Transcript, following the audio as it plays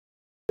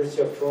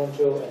University of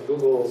Toronto and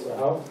Google also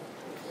have.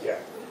 Yeah.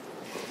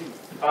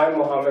 I'm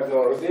Mohammad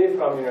Norouzi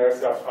from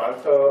University of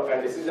Toronto,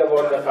 and this is a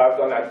work that I've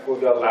done at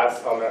Google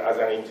last summer as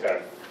an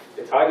intern.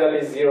 The title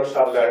is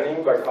Zero-Shot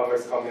Learning by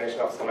Convex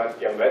Combination of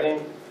Semantic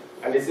Embedding,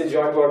 and this is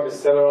joint work with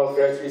several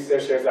great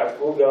researchers at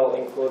Google,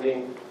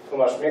 including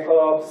Tomas,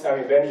 Mikolov,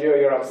 Samy, Bengio,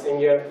 Yoram,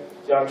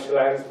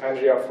 Shlens,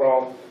 Andrea,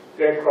 Frome,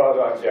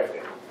 Corrado, and Jeffrey.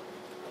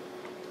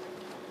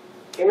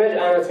 Image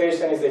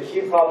annotation is a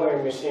key problem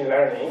in machine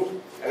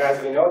learning, and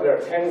as we know, there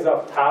are tens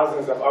of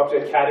thousands of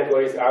object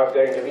categories out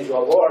there in the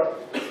visual world.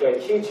 So a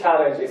key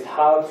challenge is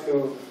how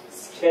to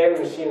scale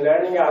machine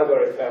learning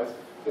algorithms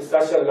to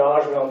such a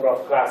large number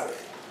of classes.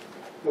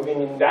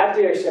 Moving in that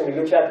direction, we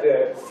look at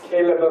the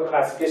scalable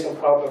classification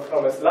problem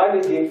from a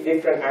slightly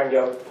different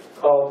angle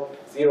called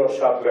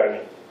zero-shot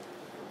learning.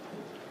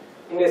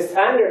 In the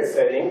standard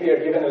setting, we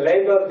are given a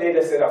labeled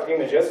data set of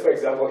images, for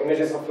example,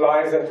 images of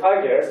lions and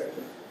tigers,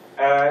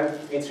 and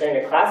we train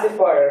a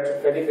classifier to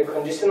predict the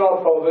conditional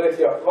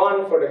probability of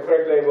 1 for the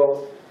correct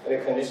labels and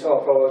the conditional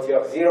probability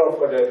of 0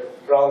 for the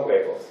wrong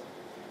labels.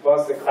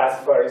 Once the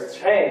classifier is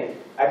trained,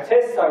 at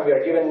test time we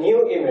are given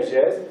new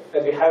images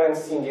that we haven't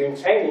seen during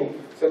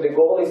training, so the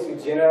goal is to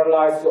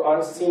generalize to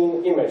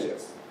unseen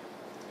images.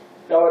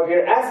 Now what we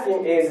are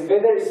asking is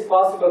whether it's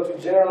possible to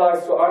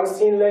generalize to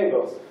unseen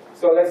labels.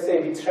 So let's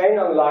say we train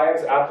on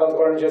lions, apples,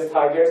 oranges,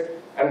 tigers,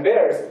 and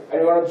bears,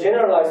 and we want to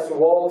generalize to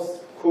wolves,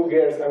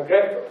 cougars, and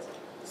greyhounds.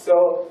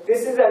 So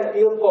this is an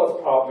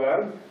ill-posed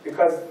problem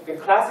because the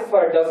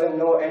classifier doesn't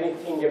know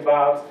anything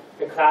about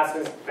the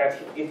classes that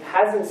it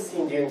hasn't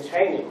seen during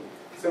training.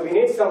 So we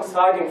need some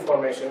side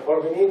information,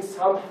 or we need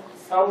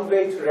some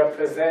way to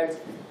represent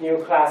new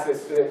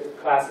classes to the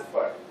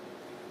classifier.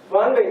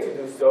 One way to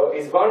do so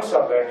is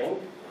one-shot learning,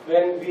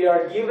 when we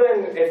are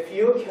given a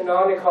few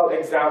canonical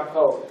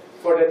examples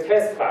for the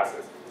test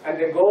classes. And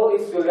the goal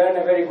is to learn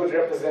a very good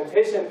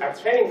representation at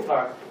training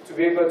time to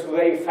be able to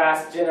very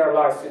fast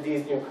generalize to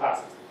these new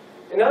classes.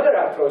 Another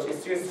approach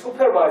is to use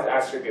supervised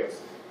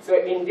attributes. So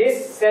in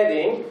this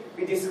setting,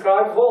 we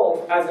describe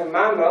wolf as a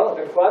mammal,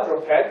 a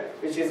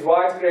quadruped, which is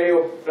white, gray,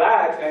 or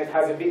black, and it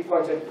has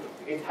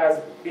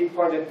big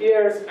pointed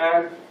ears,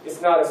 and it's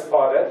not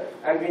spotted.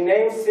 And we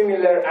name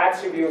similar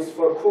attributes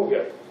for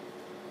cougar.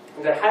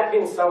 And there had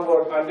been some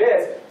work on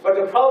this, but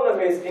the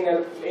problem is in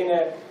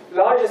a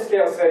larger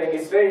scale setting,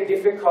 it's very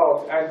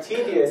difficult and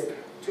tedious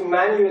to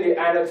manually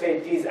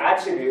annotate these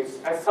attributes,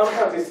 and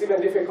sometimes it's even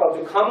difficult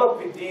to come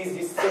up with these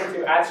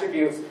distinctive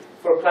attributes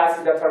for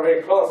classes that are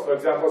very close, for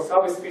example,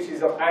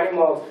 subspecies of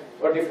animals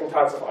or different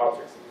types of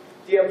objects.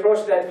 The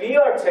approach that we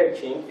are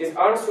taking is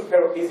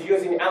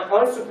using an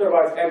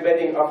unsupervised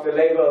embedding of the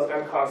labels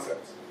and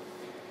concepts.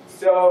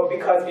 So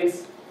because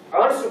it's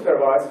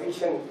unsupervised, we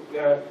can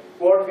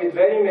work with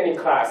very many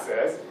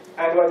classes,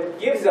 and what it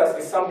gives us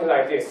is something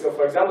like this. So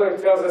for example,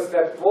 it tells us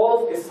that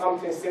wolf is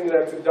something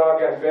similar to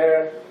dog and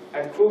bear,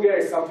 and cougar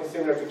is something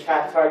similar to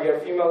cat, tiger,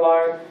 female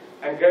lion,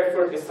 and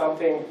greyhound is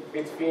something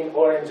between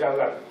orange and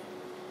lemon.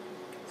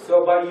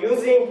 So by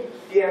using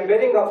the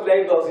embedding of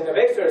labels in a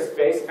vector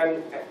space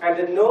and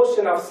the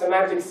notion of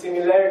semantic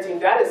similarity in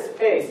that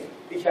space,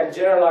 we can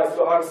generalize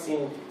to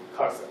unseen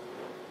concepts.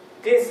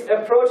 This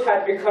approach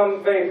had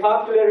become very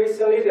popular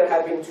recently. There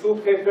have been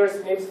 2 papers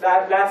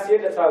SNPs last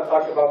year that I'll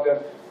talk about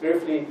them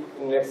briefly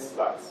in the next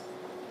slides.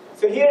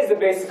 So here's the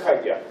basic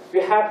idea.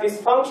 We have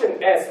this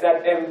function S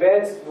that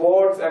embeds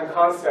words and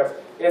concepts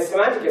in a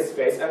semantic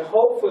space, and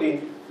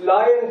hopefully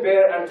lion,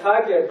 bear, and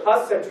tiger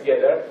cluster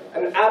together,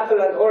 and apple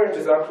and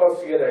oranges are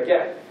close together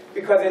again.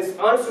 Because it's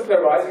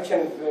unsupervised,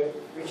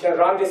 we can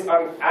run this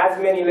on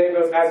as many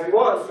labels as we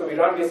want. So we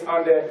run this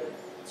on the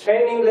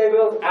training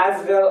labels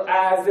as well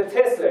as the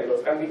test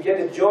labels, and we get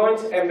a joint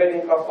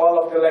embedding of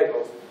all of the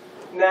labels.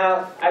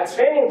 Now, at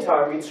training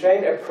time, we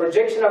train a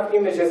projection of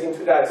images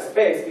into that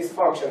space, this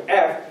function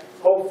F.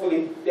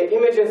 Hopefully, the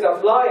images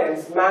of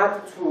lions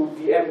map to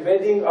the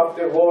embedding of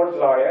the word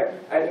lion,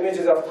 and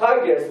images of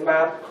tigers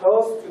map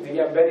close to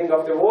the embedding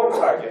of the word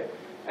tiger.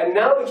 And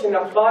now we can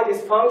apply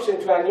this function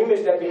to an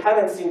image that we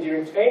haven't seen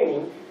during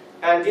training,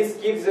 and this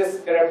gives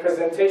us a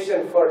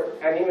representation for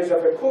an image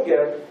of a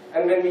cougar.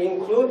 And when we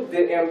include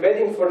the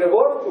embedding for the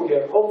word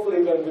cougar,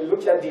 hopefully when we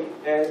look at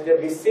the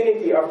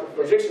vicinity of the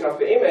projection of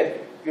the image,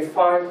 we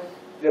find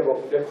the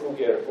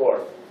cougar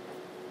word.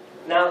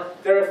 Now,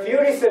 there are a few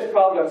research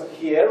problems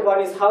here. One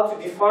is how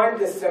to define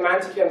the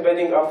semantic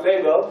embedding of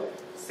label.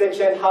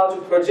 Second, how to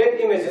project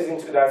images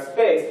into that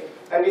space.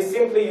 And we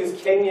simply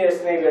use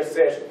k-nearest neighbor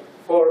search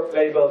for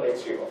label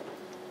retrieval.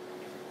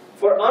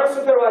 For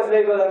unsupervised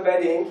label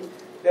embedding,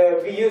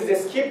 we use the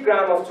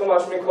skipgram of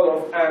Tomas,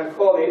 Mikolov, and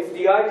colleagues.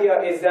 The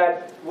idea is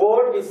that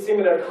word with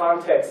similar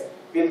context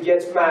will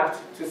get mapped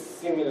to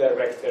similar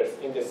vectors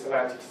in the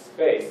semantic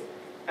space.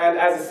 And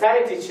as a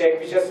sanity check,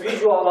 we just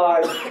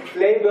visualize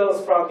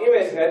labels from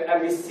ImageNet,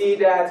 and we see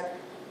that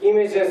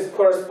images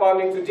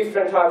corresponding to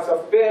different types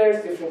of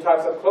bears, different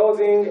types of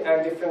clothing,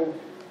 and different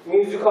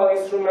musical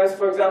instruments,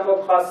 for example,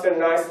 cluster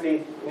nicely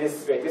in this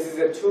space. This is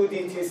a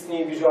 2D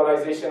t-SNE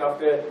visualization of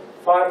the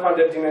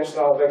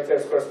 500-dimensional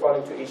vectors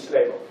corresponding to each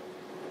label.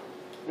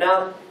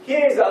 Now,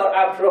 here is our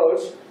approach,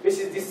 which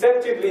is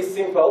deceptively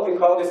simple. We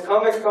call this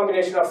convex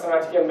combination of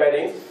semantic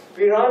embeddings.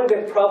 We run the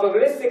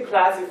probabilistic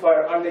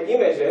classifier on the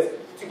images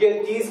to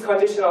get these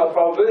conditional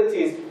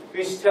probabilities,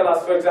 which tell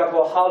us, for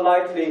example, how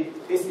likely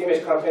this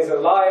image contains a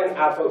lion,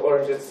 apple,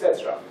 orange,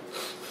 etc.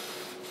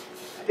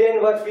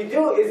 Then what we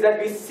do is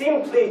that we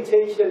simply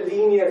take a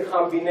linear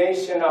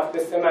combination of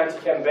the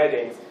semantic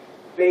embeddings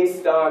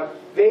based on,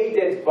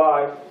 weighted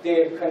by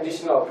their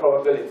conditional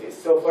probabilities.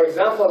 So for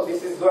example,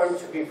 this is going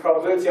to be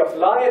probability of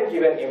lion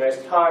given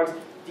image times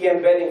the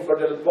embedding for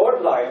the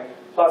word lion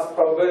plus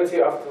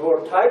probability of the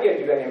word tiger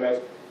given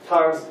image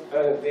times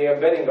the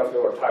embedding of the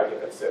word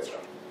tiger, etc.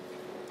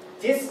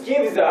 This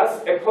gives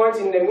us a point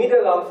in the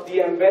middle of the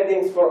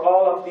embeddings for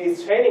all of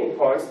these training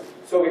points.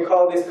 So we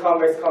call this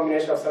convex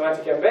combination of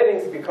semantic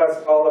embeddings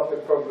because all of the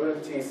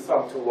probabilities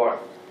sum to 1.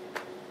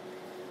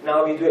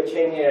 Now we do a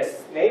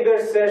k-nearest neighbor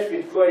search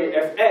with query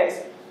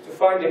fx to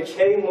find the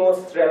k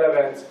most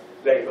relevant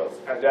labels,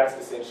 and that's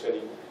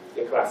essentially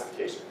the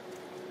classification.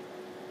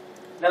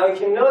 Now you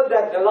can note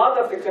that a lot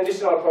of the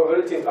conditional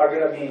probabilities are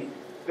going to be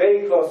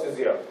very close to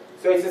 0.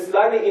 So it's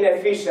slightly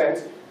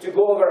inefficient to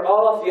go over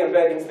all of the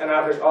embeddings and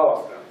average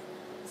all of them.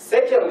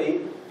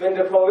 Secondly, when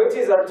the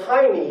probabilities are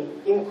tiny,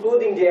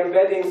 including the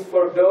embeddings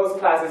for those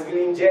classes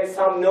will inject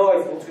some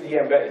noise into the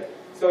embedding.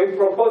 So we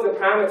propose a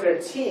parameter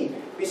t,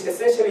 which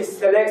essentially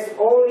selects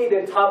only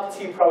the top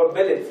t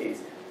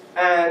probabilities.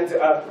 And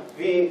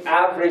we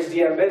average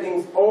the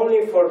embeddings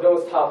only for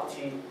those top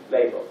t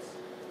labels.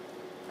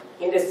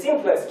 In the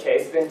simplest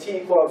case, when t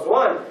equals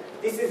 1,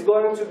 this is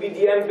going to be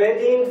the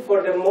embedding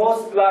for the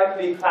most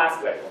likely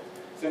class label.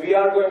 So we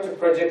are going to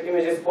project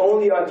images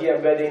only on the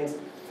embeddings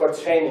for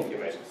training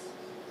images.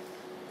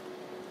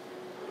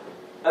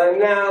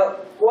 Now,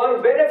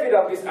 one benefit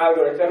of this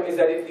algorithm is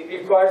that it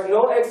requires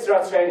no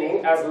extra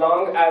training as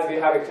long as we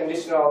have a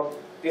conditional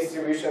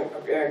distribution,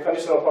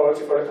 conditional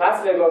probability for the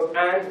class labels,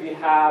 and we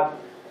have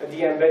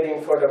the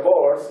embedding for the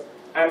words.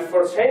 And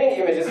for training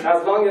images,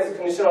 as long as the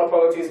conditional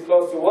probability is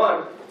close to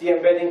 1, the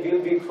embedding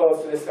will be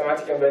close to the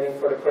semantic embedding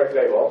for the correct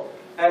label.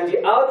 And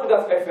the output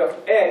of f of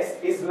x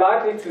is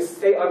likely to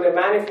stay on the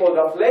manifold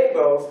of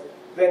labels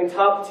when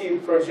top t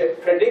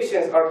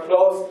predictions are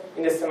close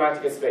in the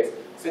semantic space.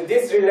 So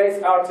this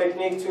relates our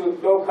technique to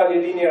locally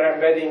linear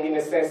embedding in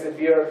the sense that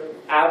we are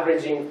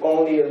averaging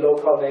only a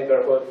local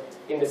neighborhood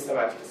in the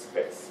semantic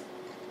space.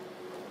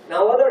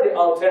 Now, what are the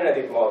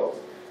alternative models?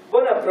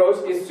 One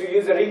approach is to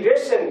use a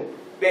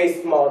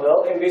regression-based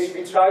model in which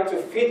we try to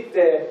fit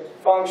the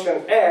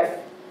function f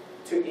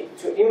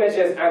to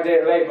images and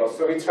their labels.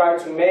 So we try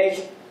to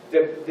make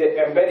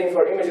the embedding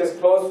for images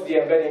close to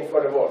the embedding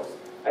for the words.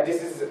 And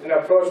this is an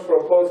approach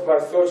proposed by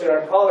Socher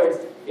and colleagues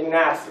in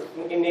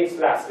NIPS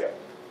last year.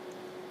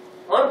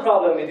 One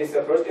problem with this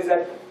approach is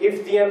that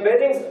if the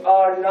embeddings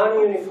are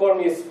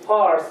non-uniformly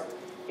sparse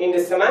in the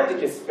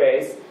semantic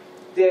space,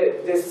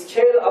 the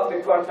scale of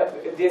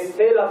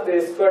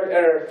the squared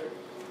error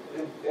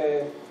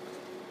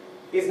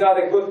is not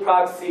a good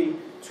proxy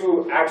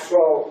to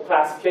actual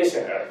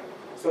classification error.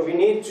 So we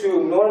need to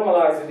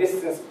normalize the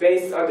distance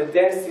based on the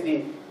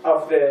density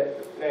of the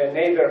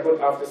neighborhood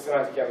of the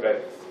semantic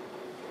embeddings.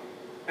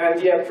 And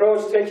the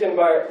approach taken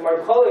by my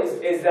colleagues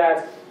is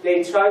that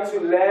they try to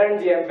learn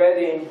the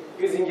embedding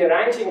using a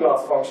ranking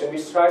loss function,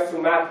 which tries to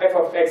map f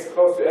of x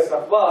close to s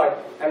of y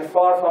and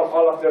far from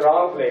all of the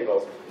wrong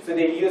labels. So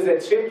they use a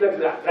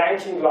triplet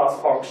ranking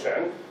loss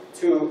function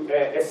to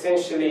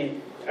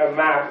essentially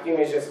map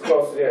images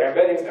close to their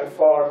embeddings and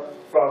far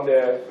from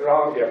the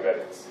wrong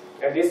embeddings.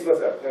 And this was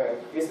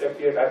this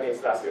appeared at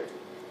NIPS last year too.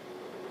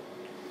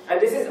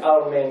 And this is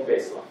our main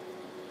baseline.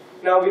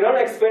 Now we run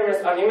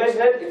experiments on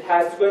ImageNet. It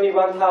has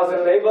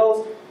 21,000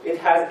 labels. It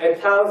has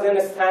 1,000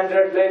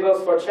 standard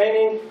labels for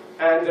training,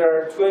 and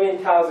there are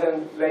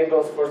 20,000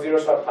 labels for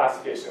zero-shot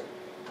classification.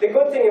 The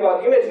good thing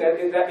about ImageNet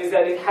is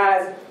that it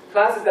has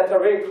classes that are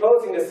very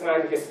close in the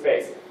semantic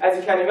space. As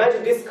you can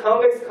imagine, this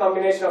convex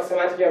combination of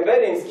semantic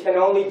embeddings can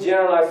only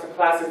generalize to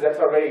classes that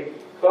are very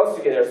close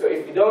together. So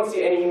if we don't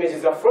see any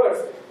images of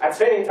first, at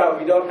training time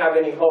we don't have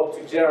any hope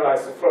to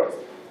generalize to first.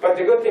 But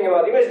the good thing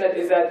about ImageNet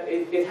is that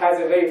it has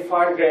a very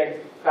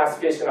fine-grained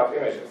classification of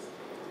images.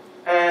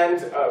 And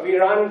we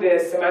run the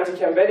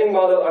semantic embedding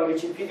model on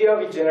Wikipedia.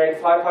 We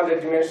generate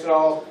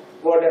 500-dimensional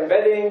word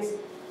embeddings,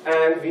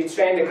 and we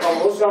train the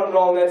convolutional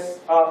neural nets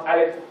of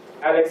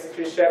Alex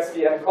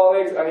Krzyzewski and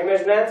colleagues on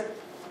ImageNet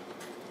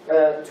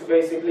to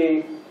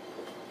basically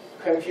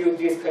compute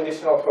these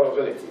conditional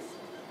probabilities.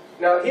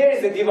 Now here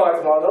is the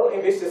device model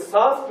in which the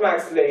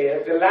softmax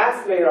layer, the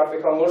last layer of the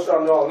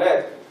convolutional neural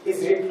net,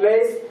 is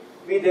replaced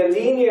with a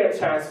linear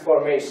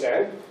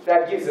transformation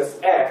that gives us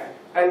f,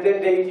 and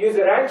then they use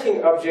a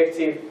ranking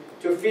objective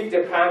to fit the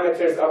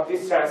parameters of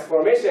this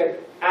transformation,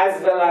 as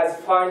well as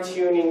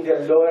fine-tuning the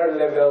lower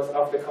levels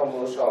of the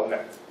convolutional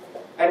net.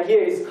 And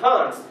here is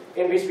cons,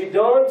 in which we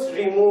don't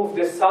remove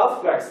the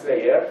softmax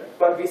layer,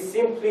 but we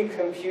simply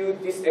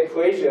compute this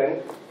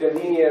equation, the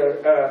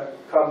linear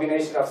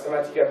combination of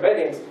semantic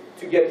embeddings,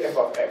 to get f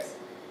of x.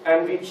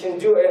 And we can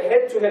do a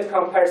head-to-head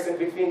comparison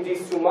between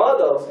these two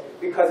models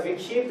because we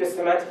keep the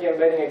semantic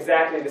embedding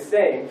exactly the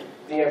same.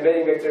 The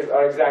embedding vectors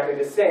are exactly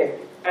the same.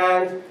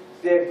 And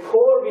the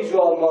core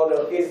visual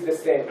model is the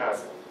same as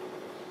well.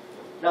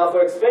 Now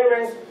for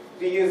experiments,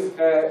 we use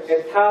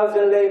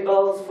 1,000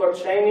 labels for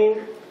training.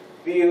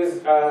 We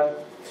use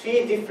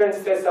 3 different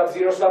sets of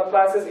zero-shot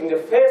classes. In the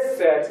first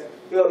set,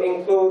 we'll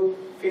include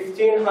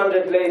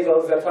 1,500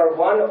 labels that are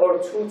 1 or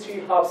 2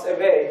 tree hops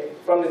away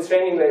from the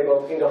training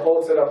label in the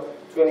whole set of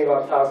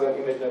 21,000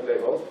 ImageNet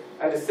labels.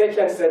 And the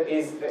second set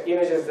is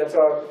images that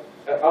are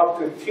up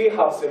to 3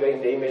 hops away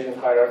in the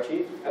ImageNet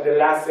hierarchy. And the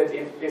last set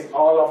is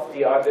all of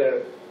the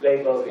other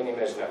labels in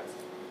ImageNet.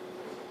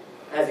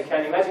 As you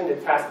can imagine, the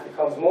task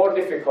becomes more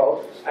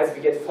difficult as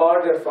we get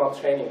farther from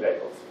training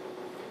labels.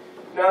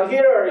 Now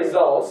here are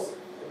results.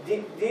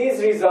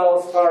 These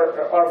results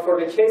are for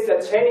the case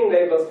that training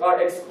labels are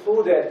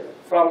excluded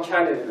from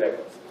candidate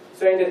labels.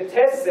 So in the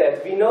test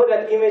set, we know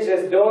that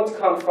images don't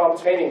come from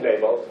training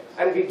labels,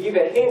 and we give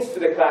a hint to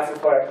the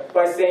classifier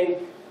by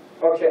saying,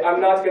 okay, I'm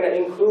not going to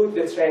include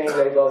the training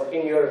labels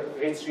in your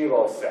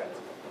retrieval set.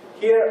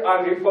 Here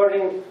I'm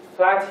reporting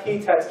flat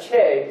heat at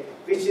K,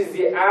 which is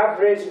the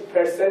average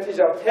percentage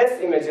of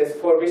test images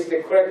for which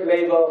the correct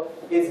label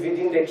is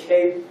within the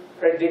K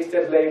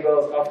predicted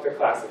labels of the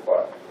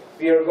classifier.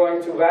 We are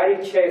going to vary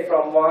K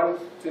from 1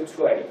 to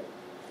 20.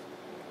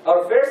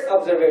 Our first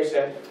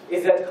observation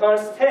is that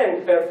cons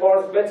 10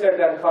 performs better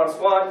than cons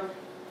 1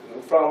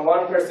 from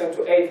 1%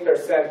 to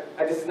 8%.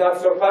 And this is not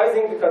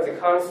surprising because the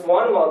cons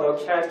 1 model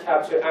can't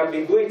capture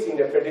ambiguity in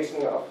the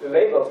prediction of the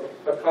labels,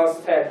 but cons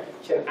 10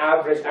 can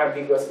average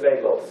ambiguous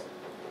labels.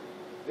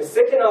 The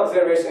second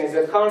observation is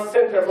that cons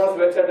 10 performs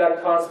better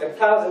than cons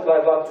 1,000 by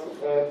about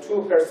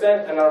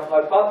 2%, and our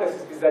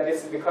hypothesis is that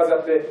this is because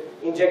of the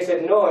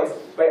injected noise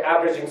by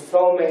averaging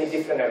so many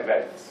different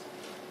embeddings.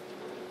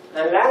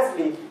 And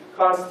lastly,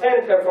 cons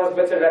 10 performs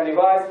better than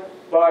device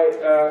by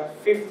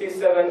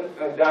 57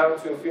 down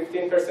to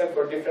 15%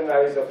 for different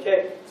values of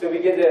K, so we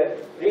get a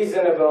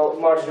reasonable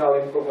marginal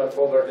improvement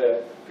over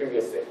the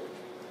previous statement.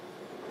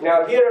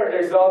 Now here are the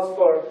results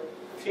for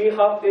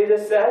 3-hop data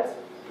set.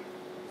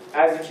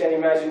 As you can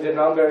imagine, the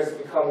numbers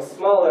become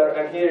smaller,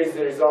 and here is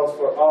the results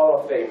for all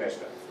of the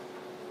ImageNet.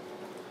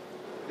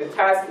 The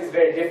task is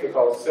very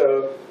difficult,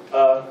 so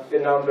the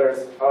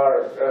numbers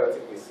are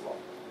relatively small.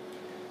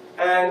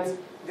 And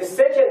the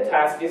second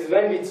task is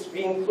when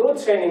we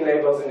include training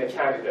labels in the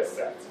candidate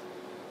set.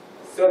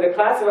 So the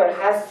classifier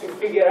has to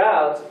figure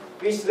out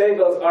which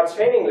labels are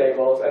training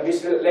labels and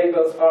which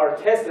labels are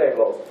test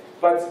labels.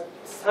 But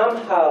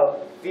somehow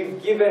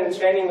we've given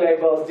training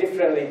labels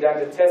differently than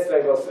the test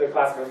labels to the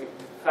classifier.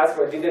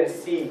 Classifier didn't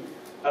see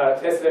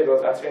test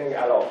labels as training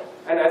at all.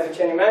 And as you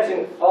can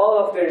imagine, all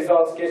of the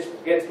results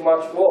get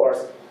much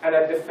worse. And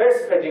at the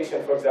first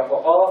prediction, for example,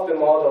 all of the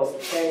models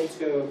tend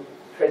to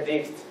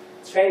predict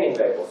training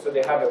labels. So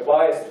they have a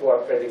bias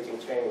toward predicting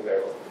training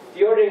labels.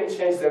 The ordering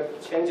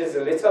changes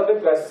a little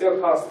bit, but still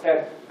cons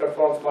 10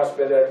 performs much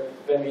better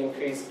when we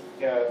increase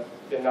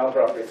the number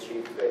of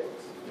retrieved labels.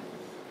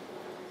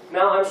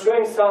 Now I'm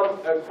showing some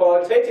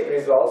qualitative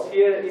results.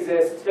 Here is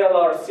a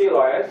stellar sea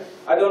lion.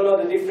 I don't know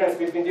the difference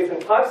between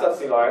different types of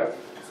sea lions.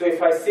 So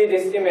if I see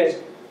this image,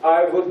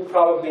 I would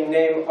probably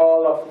name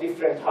all of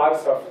different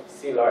types of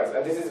sea lions.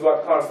 And this is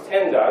what cons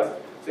 10 does.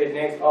 So it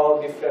names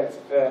all different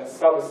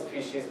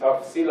subspecies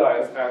of sea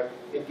lions, and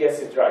it gets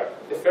it right.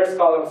 The first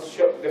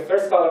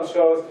column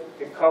shows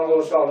the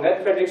convolutional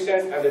net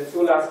predictions, and the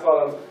 2 last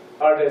columns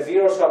are the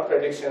zero-shot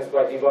predictions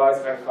by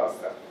device and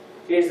constant.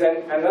 Here's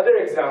another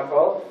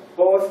example.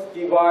 Both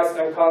device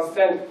and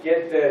constant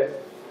get the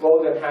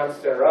golden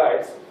hamster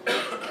right.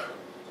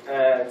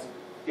 And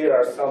here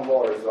are some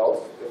more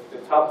results. The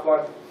top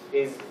one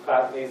is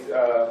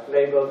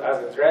labeled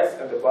as a dress,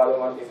 and the bottom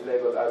one is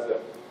labeled as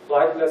a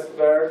flightless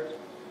bird.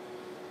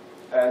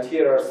 And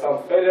here are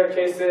some failure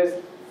cases.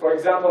 For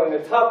example, in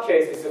the top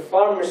case, it's a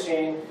farm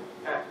machine,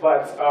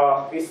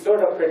 but we sort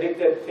of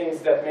predicted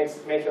things that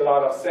make a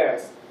lot of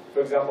sense.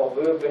 For example,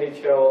 wheeled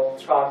vehicle,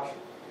 truck,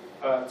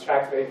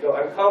 tracked vehicle,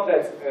 and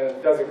Convex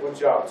does a good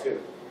job too.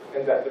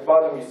 And at the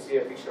bottom you see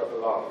a picture of a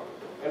llama.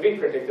 And we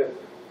predicted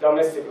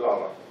domestic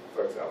llama,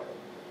 for example.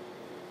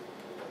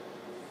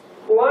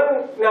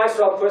 One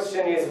natural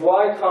question is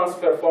why cons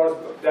performs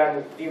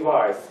than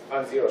device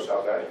on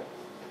zero-shot learning?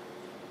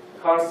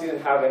 Cons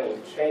didn't have any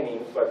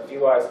training, but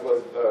device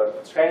was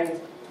trained to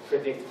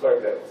predict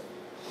correct levels.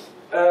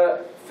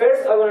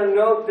 First, I want to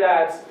note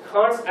that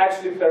cons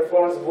actually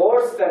performs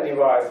worse than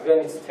device when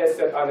it's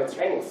tested on a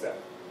training set.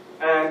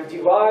 And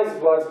device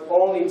was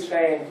only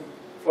trained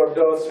for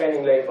those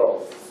training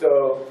labels,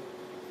 so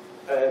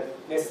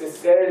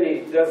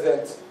necessarily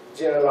doesn't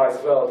generalize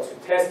well to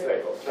test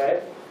labels,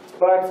 right?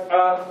 But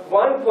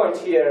one point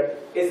here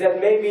is that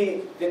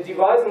maybe the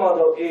device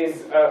model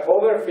is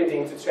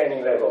overfitting to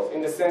training labels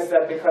in the sense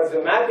that because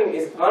the mapping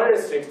is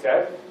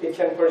unrestricted, it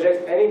can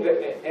project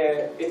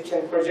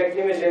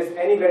images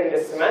anywhere in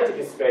the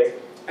semantic space,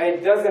 and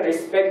it doesn't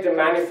respect the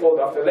manifold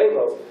of the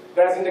labels.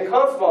 Whereas in the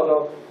cons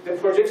model, the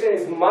projection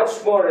is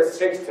much more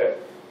restricted.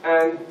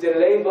 and the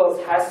labels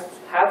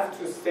have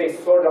to stay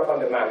sort of on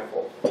the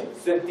manifold.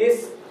 So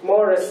this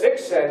more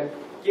restriction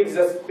gives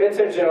us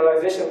better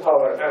generalization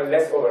power and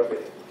less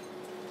overfitting.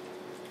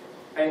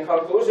 In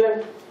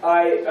conclusion,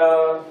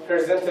 I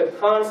presented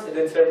Kant's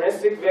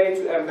deterministic way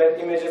to embed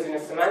images in a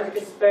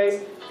semantic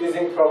space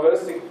using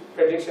probabilistic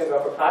predictions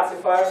of a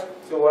classifier.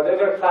 So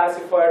whatever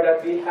classifier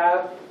that we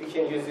have, we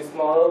can use this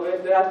model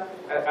with that,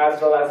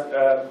 as well as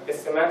a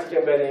semantic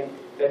embedding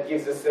that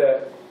gives us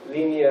a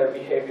linear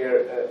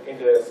behavior in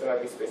the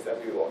semantic space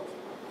that we want.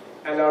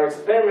 And our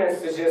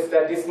experiments suggest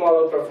that this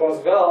model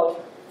performs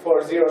well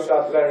for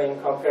zero-shot learning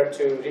compared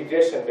to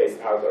regression-based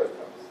algorithms.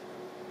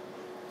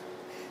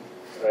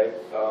 Right?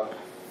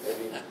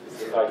 Maybe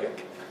this is like it.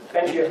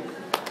 Thank you.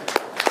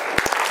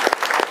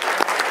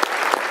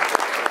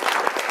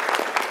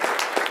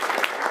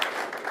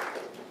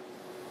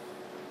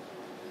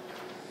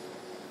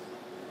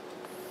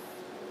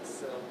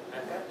 So I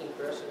got the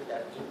impression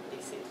that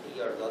implicitly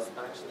your loss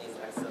function is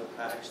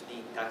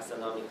actually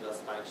taxonomic loss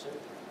function,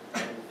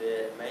 and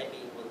maybe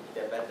it would be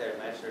the better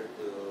measure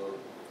to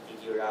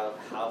figure out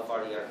how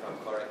far you are from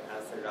correct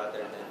answer rather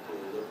than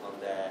to look on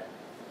the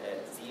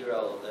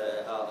zero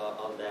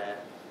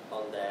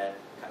on the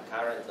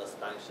current loss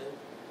function,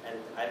 and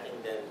I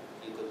think then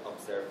you could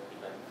observe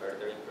even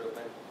further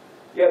improvement.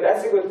 Yeah,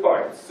 that's a good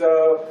point.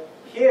 So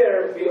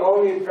here we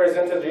only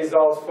presented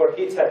results for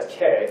hit at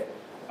k,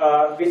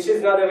 which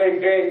is not a very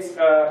great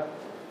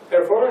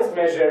performance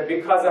measure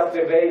because of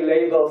the way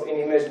labels in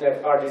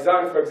ImageNet are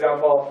designed. For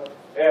example,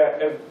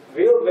 a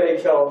wheeled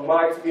vehicle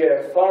might be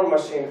a farm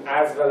machine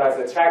as well as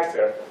a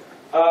tractor.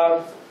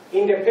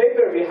 In the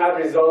paper, we have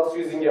results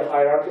using a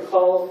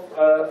hierarchical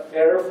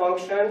error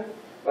function,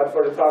 but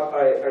for the talk,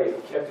 I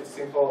kept it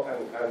simple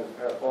and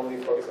only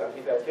focused on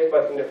hit at k.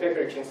 But in the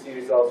paper, you can see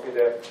results with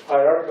a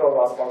hierarchical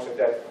loss function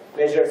that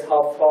measures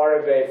how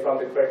far away from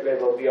the correct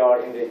label we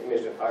are in the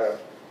ImageNet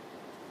hierarchy.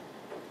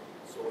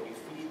 So when you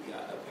feed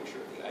a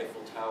picture of the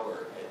Eiffel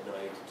Tower at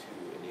night to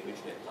an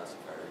ImageNet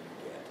classifier,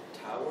 you get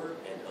tower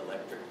and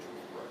electric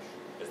toothbrush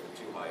as the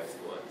two highest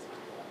ones.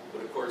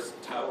 But of course,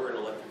 tower and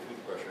electric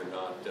toothbrush are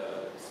not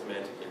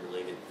semantically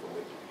related from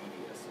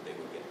Wikipedia, so they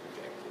would get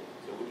rejected.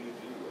 So what do you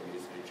do? I mean,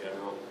 is it a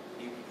general,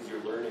 because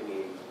you're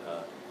learning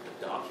a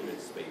document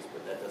space,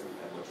 but that doesn't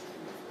have much to do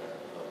with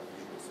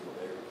visual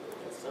similarity. It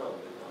has some,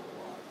 but not a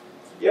lot.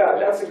 Yeah,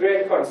 that's a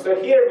great point. So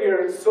here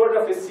we're sort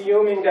of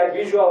assuming that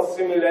visual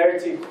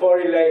similarity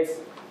correlates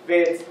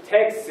with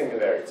text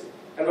similarity.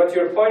 And what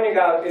you're pointing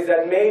out is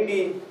that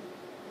maybe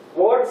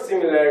word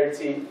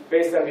similarity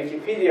based on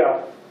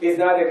Wikipedia is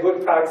not a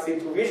good proxy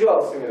to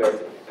visual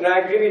similarity. And I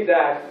agree with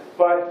that,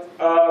 but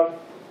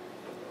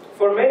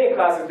for many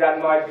classes that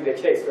might be the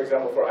case, for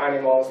example, for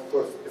animals,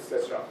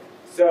 etc.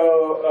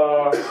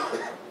 So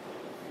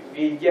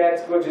we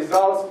get good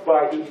results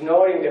by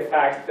ignoring the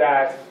fact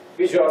that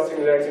visual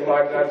similarity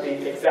might not be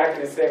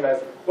exactly the same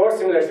as word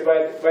similarity,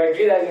 but I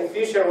agree that in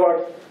future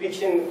work we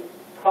can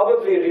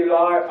probably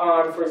rely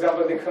on, for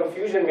example, the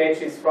confusion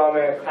matrix from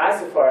a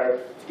classifier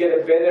to get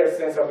a better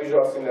sense of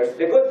visual similarity.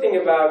 The good thing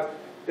about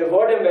the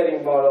word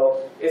embedding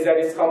model is that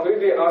it's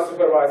completely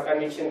unsupervised and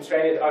we can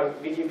train it on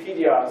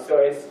Wikipedia, so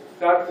it's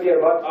not clear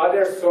what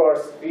other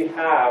source we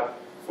have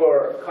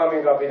for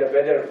coming up with a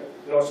better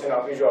notion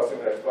of visual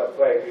similarity, but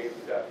I agree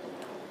with that.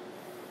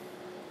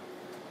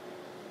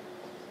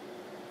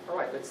 All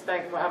right, let's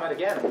thank Mohammad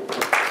again.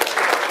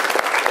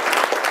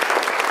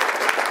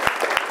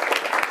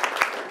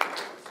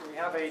 So we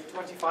have a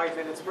 25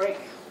 minutes break.